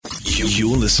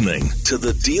You're listening to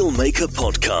the Dealmaker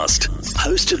Podcast,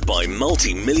 hosted by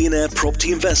multi-millionaire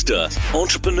property investor,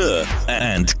 entrepreneur,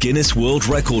 and Guinness World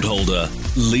Record holder,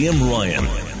 Liam Ryan.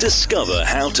 Discover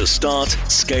how to start,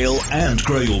 scale, and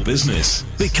grow your business.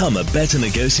 Become a better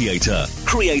negotiator,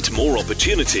 create more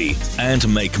opportunity, and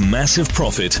make massive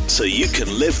profit so you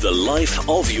can live the life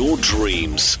of your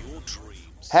dreams.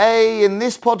 Hey, in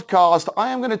this podcast,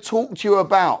 I am going to talk to you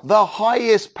about the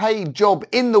highest paid job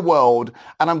in the world,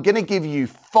 and I'm going to give you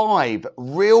 5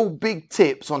 real big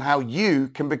tips on how you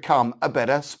can become a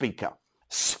better speaker.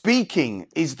 Speaking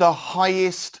is the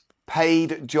highest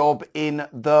paid job in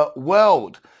the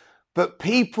world, but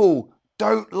people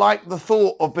don't like the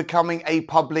thought of becoming a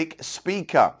public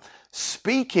speaker.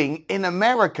 Speaking in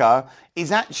America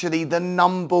is actually the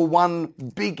number one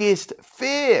biggest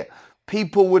fear.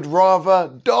 People would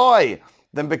rather die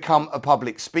than become a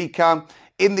public speaker.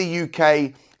 In the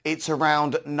UK, it's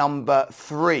around number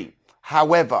 3.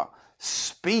 However,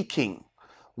 speaking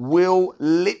will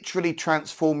literally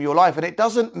transform your life. And it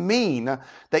doesn't mean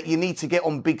that you need to get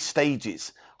on big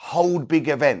stages, hold big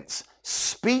events.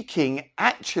 Speaking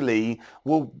actually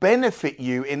will benefit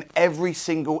you in every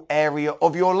single area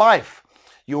of your life.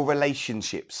 Your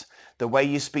relationships, the way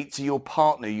you speak to your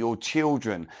partner, your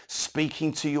children,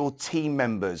 speaking to your team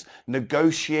members,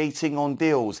 negotiating on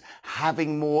deals,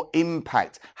 having more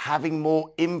impact, having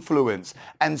more influence.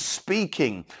 And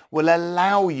speaking will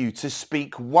allow you to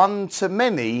speak one to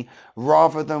many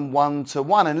rather than one to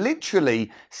one. And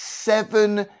literally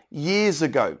 7 years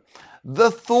ago,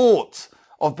 the thought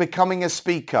of becoming a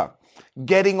speaker,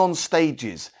 getting on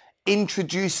stages,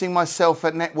 introducing myself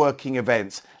at networking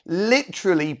events,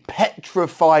 literally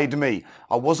petrified me.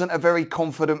 I wasn't a very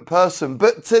confident person,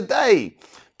 but today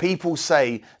people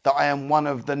say that I am one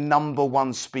of the number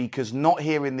one speakers, not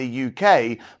here in the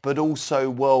UK, but also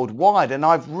worldwide. And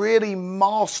I've really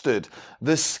mastered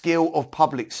the skill of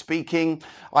public speaking.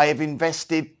 I have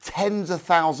invested tens of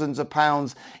thousands of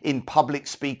pounds in public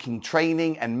speaking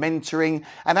training and mentoring.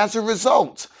 And as a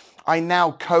result, I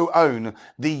now co-own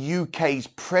the UK's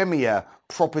premier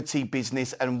property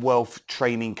business and wealth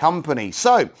training company.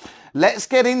 So let's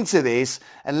get into this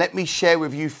and let me share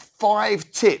with you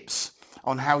 5 tips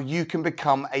on how you can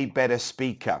become a better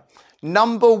speaker.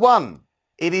 Number 1,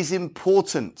 it is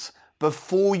important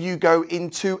before you go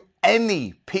into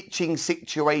any pitching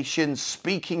situation,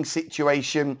 speaking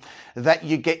situation, that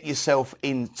you get yourself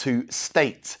into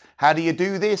state. How do you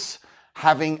do this?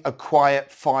 Having a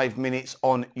quiet 5 minutes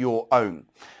on your own,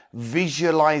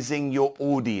 visualizing your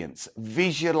audience,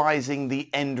 visualizing the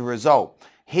end result.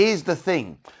 Here's the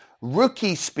thing.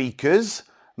 Rookie speakers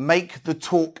make the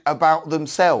talk about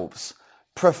themselves.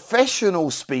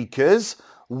 Professional speakers,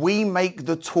 we make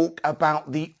the talk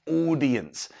about the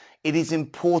audience. It is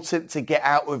important to get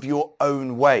out of your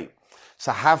own way.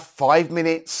 So have 5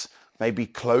 minutes, maybe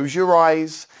close your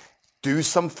eyes, do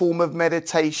some form of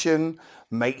meditation,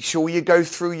 make sure you go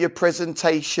through your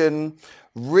presentation,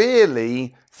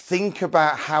 really think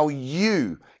about how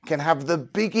you can have the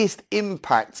biggest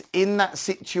impact in that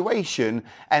situation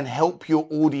and help your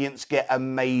audience get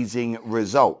amazing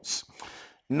results.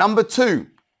 Number 2,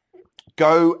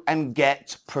 go and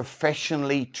get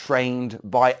professionally trained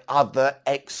by other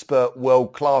expert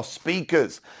world-class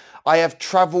speakers. I have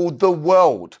traveled the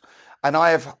world and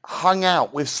I have hung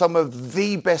out with some of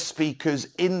the best speakers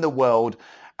in the world,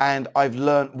 and I've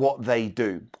learned what they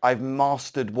do. I've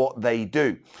mastered what they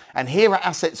do. And here at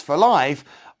Assets for Life,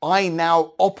 I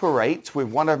now operate with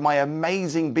one of my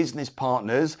amazing business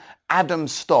partners, Adam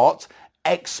Stott,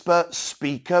 Expert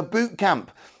Speaker Bootcamp.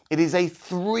 It is a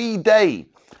 3-day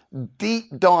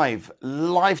deep dive,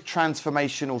 life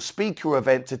transformational speaker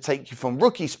event to take you from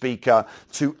rookie speaker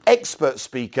to expert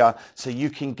speaker so you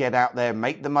can get out there,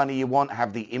 make the money you want,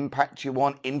 have the impact you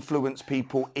want, influence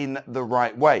people in the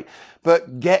right way.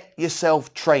 But get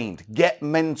yourself trained, get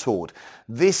mentored.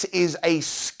 This is a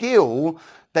skill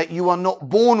that you are not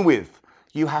born with.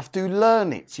 You have to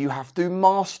learn it. You have to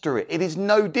master it. It is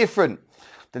no different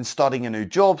than starting a new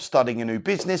job, starting a new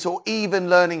business, or even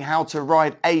learning how to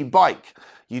ride a bike.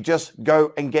 You just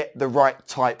go and get the right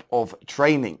type of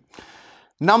training.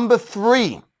 Number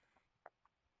 3,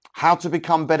 how to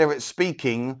become better at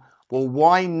speaking. Well,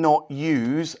 why not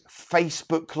use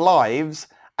Facebook Lives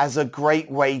as a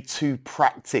great way to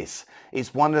practice?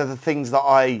 It's one of the things that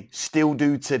I still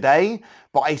do today,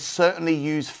 but I certainly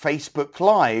use Facebook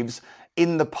Lives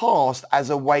in the past as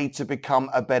a way to become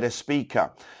a better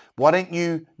speaker. Why don't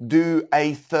you do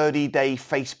a 30-day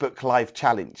Facebook Live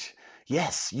challenge?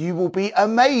 Yes, you will be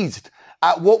amazed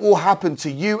at what will happen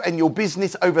to you and your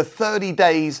business over 30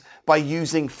 days by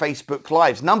using Facebook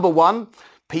Lives. Number 1,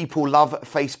 People love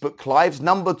Facebook Lives.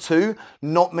 Number 2,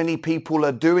 not many people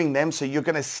are doing them, so you're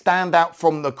going to stand out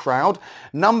from the crowd.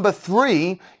 Number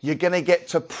 3, you're going to get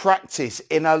to practice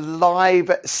in a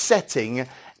live setting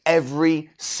every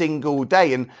single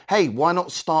day. And hey, why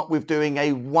not start with doing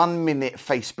a 1-minute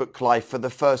Facebook Live for the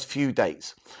first few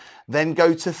days? Then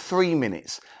go to 3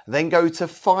 minutes, then go to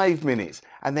 5 minutes,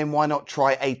 and then why not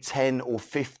try a 10 or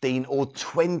 15 or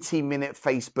 20-minute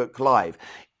Facebook Live?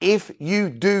 If you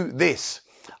do this,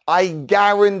 I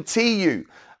guarantee you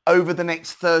over the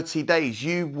next 30 days,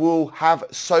 you will have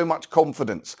so much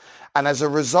confidence. And as a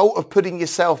result of putting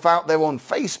yourself out there on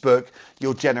Facebook,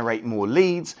 you'll generate more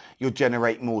leads, you'll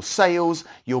generate more sales,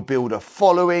 you'll build a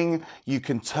following, you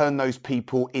can turn those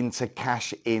people into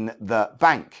cash in the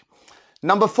bank.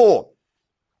 Number 4,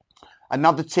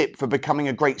 another tip for becoming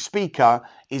a great speaker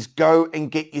is go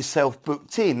and get yourself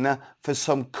booked in for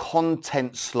some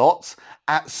content slots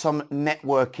at some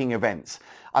networking events.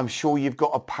 I'm sure you've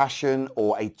got a passion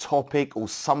or a topic or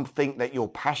something that you're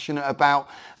passionate about.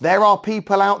 There are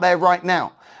people out there right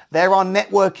now. There are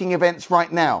networking events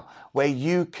right now where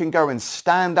you can go and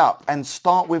stand up and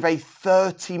start with a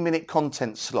 30-minute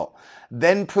content slot,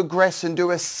 then progress and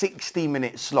do a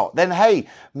 60-minute slot. Then, hey,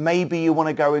 maybe you want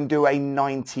to go and do a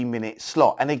 90-minute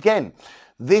slot. And again,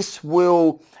 this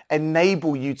will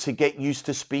enable you to get used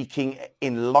to speaking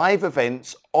in live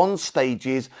events on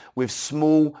stages with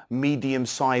small,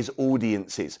 medium-sized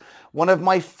audiences. One of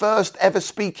my first ever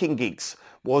speaking gigs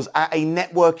was at a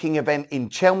networking event in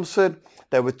Chelmsford.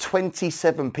 There were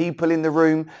 27 people in the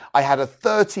room. I had a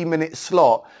 30-minute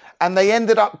slot and they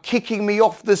ended up kicking me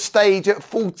off the stage at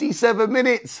 47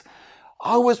 minutes.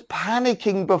 I was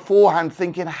panicking beforehand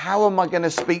thinking, how am I going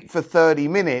to speak for 30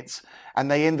 minutes? And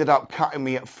they ended up cutting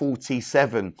me at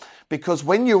 47. Because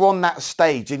when you're on that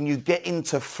stage and you get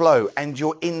into flow and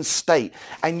you're in state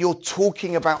and you're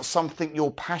talking about something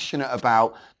you're passionate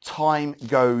about, time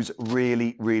goes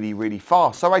really, really, really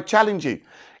fast. So I challenge you,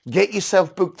 get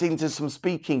yourself booked into some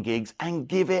speaking gigs and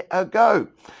give it a go.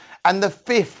 And the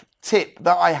 5th tip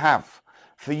that I have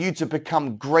for you to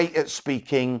become great at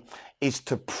speaking is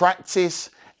to practice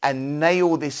and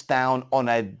nail this down on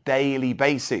a daily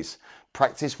basis.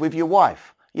 Practice with your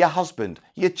wife, your husband,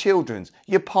 your children,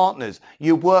 your partners,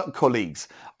 your work colleagues.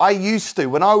 I used to,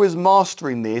 when I was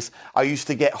mastering this, I used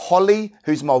to get Holly,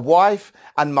 who's my wife,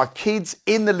 and my kids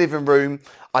in the living room.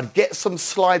 I'd get some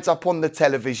slides up on the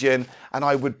television and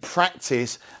I would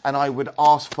practice and I would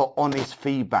ask for honest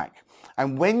feedback.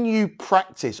 And when you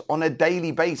practice on a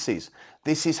daily basis,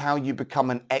 this is how you become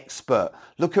an expert.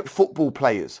 Look at football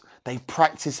players. They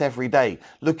practice every day.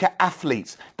 Look at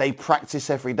athletes. They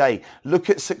practice every day. Look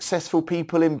at successful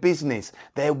people in business.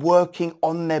 They're working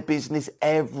on their business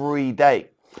every day.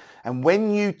 And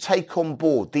when you take on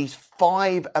board these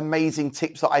 5 amazing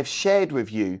tips that I've shared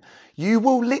with you, you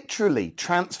will literally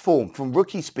transform from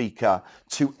rookie speaker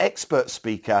to expert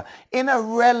speaker in a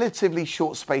relatively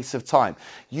short space of time.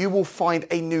 You will find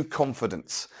a new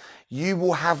confidence. You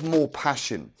will have more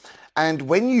passion. And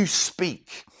when you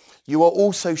speak, you are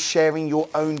also sharing your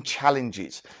own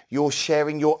challenges. You're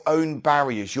sharing your own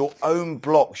barriers, your own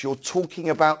blocks. You're talking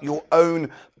about your own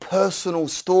personal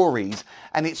stories.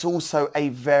 And it's also a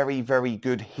very, very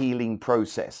good healing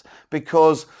process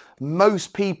because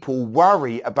most people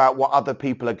worry about what other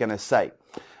people are going to say.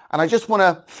 And I just want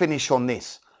to finish on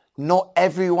this. Not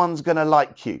everyone's going to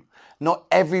like you. Not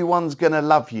everyone's going to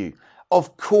love you.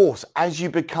 Of course, as you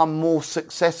become more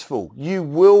successful, you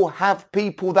will have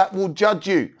people that will judge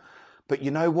you. But you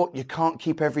know what? You can't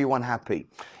keep everyone happy.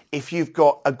 If you've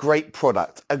got a great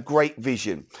product, a great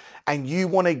vision, and you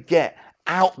want to get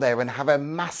out there and have a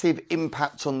massive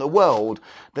impact on the world,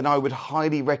 then I would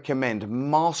highly recommend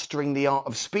mastering the art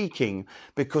of speaking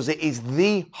because it is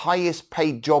the highest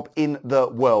paid job in the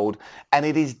world. And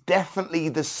it is definitely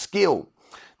the skill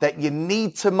that you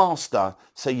need to master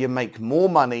so you make more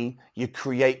money, you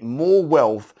create more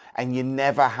wealth, and you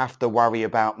never have to worry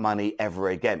about money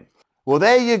ever again. Well,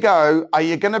 there you go. Are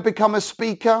you going to become a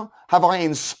speaker? Have I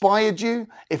inspired you?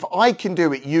 If I can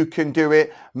do it, you can do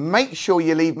it. Make sure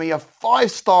you leave me a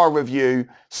 5-star review,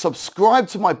 subscribe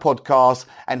to my podcast,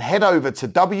 and head over to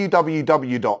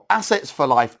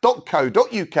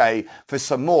www.assetsforlife.co.uk for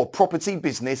some more property,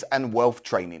 business, and wealth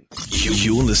training.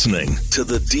 You're listening to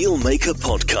the Dealmaker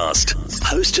Podcast,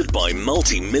 hosted by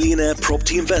multi-millionaire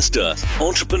property investor,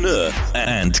 entrepreneur,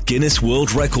 and Guinness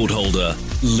World Record holder,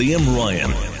 Liam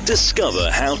Ryan.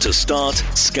 Discover how to start,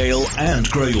 scale, and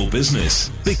grow your business.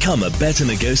 Become a better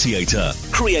negotiator,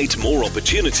 create more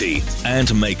opportunity,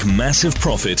 and make massive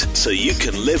profit so you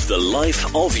can live the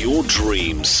life of your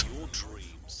dreams.